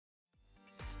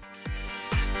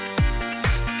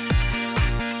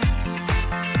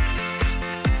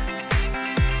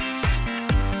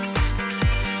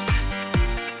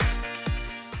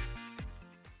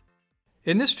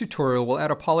In this tutorial, we'll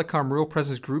add a Polycom Real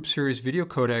Presence Group Series video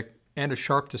codec and a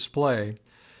Sharp display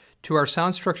to our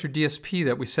SoundStructure DSP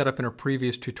that we set up in a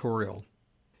previous tutorial.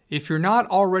 If you're not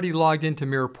already logged into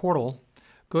Mira Portal,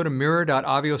 go to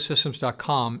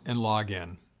mira.aviosystems.com and log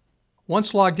in.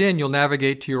 Once logged in, you'll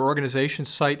navigate to your organization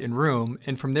site and room,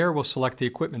 and from there we'll select the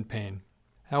equipment pane.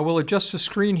 Now we'll adjust the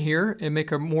screen here and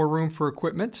make more room for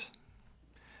equipment.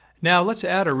 Now let's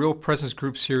add a Real Presence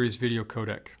Group Series video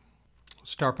codec. We'll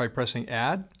start by pressing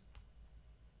Add.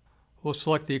 We'll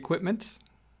select the equipment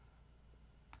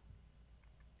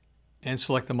and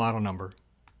select the model number.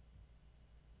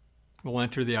 We'll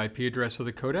enter the IP address of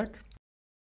the codec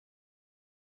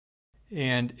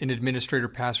and an administrator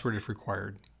password if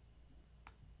required.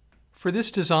 For this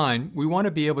design, we want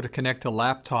to be able to connect a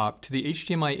laptop to the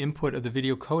HDMI input of the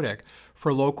video codec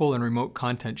for local and remote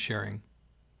content sharing.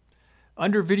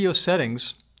 Under Video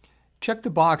Settings, check the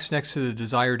box next to the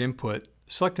desired input,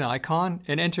 select an icon,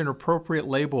 and enter an appropriate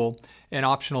label and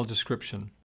optional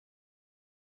description.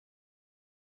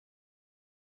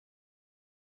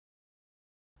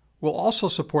 We'll also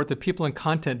support the People and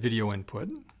Content video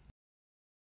input.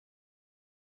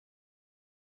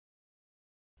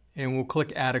 And we'll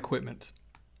click Add Equipment.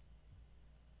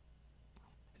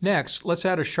 Next, let's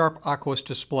add a Sharp Aquos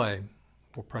display.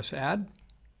 We'll press Add,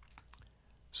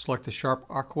 select the Sharp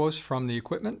Aquos from the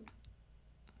equipment,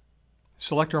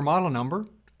 select our model number,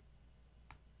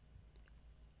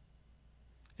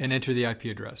 and enter the IP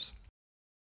address.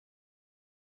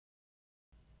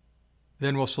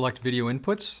 Then we'll select Video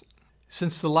Inputs.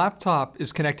 Since the laptop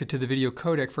is connected to the video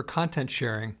codec for content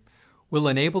sharing, we'll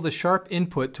enable the Sharp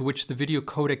input to which the video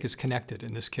codec is connected,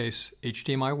 in this case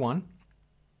HDMI 1.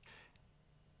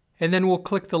 And then we'll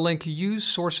click the link Use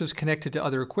Sources Connected to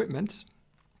Other Equipment.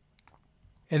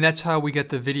 And that's how we get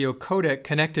the video codec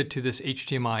connected to this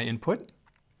HDMI input.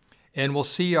 And we'll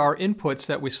see our inputs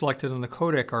that we selected on the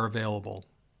codec are available.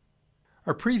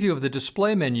 A preview of the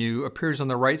display menu appears on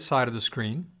the right side of the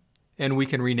screen, and we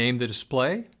can rename the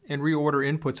display and reorder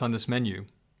inputs on this menu.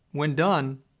 When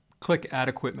done, click Add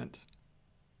Equipment.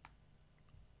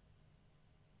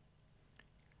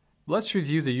 Let's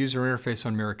review the user interface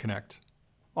on Mira Connect.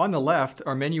 On the left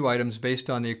are menu items based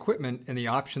on the equipment and the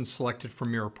options selected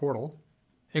from Mira Portal,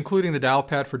 including the dial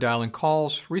pad for dialing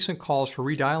calls, recent calls for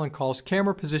redialing calls,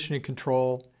 camera positioning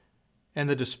control, and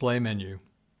the display menu.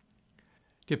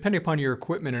 Depending upon your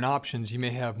equipment and options, you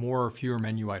may have more or fewer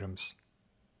menu items.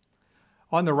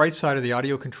 On the right side are the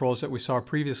audio controls that we saw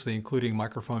previously, including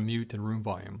microphone mute and room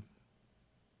volume.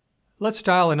 Let's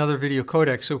dial another video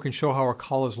codec so we can show how our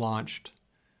call is launched.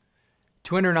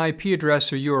 To enter an IP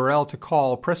address or URL to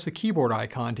call, press the keyboard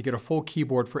icon to get a full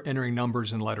keyboard for entering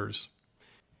numbers and letters.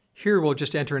 Here we'll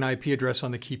just enter an IP address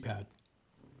on the keypad.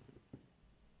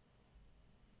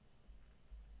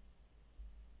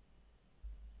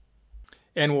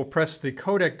 And we'll press the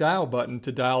codec dial button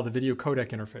to dial the video codec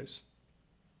interface.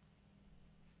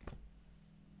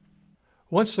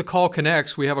 Once the call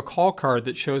connects, we have a call card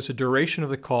that shows the duration of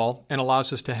the call and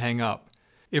allows us to hang up.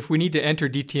 If we need to enter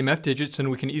DTMF digits, then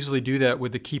we can easily do that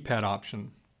with the keypad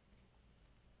option.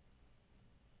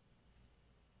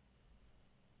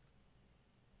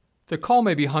 The call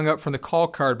may be hung up from the call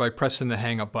card by pressing the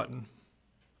hang up button.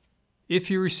 If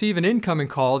you receive an incoming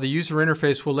call, the user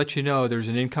interface will let you know there's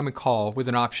an incoming call with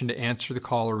an option to answer the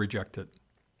call or reject it.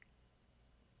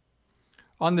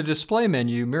 On the display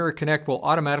menu, Mira Connect will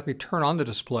automatically turn on the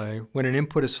display when an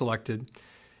input is selected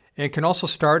and can also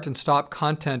start and stop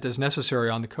content as necessary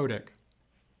on the codec.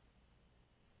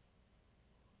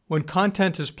 When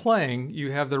content is playing,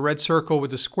 you have the red circle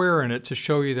with the square in it to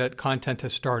show you that content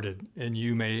has started, and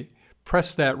you may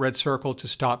press that red circle to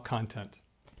stop content.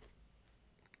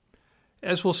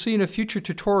 As we'll see in a future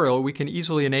tutorial, we can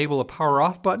easily enable a power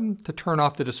off button to turn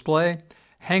off the display,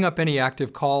 hang up any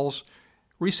active calls,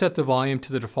 reset the volume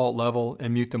to the default level,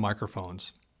 and mute the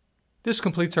microphones. This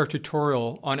completes our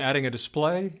tutorial on adding a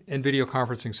display and video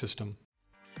conferencing system.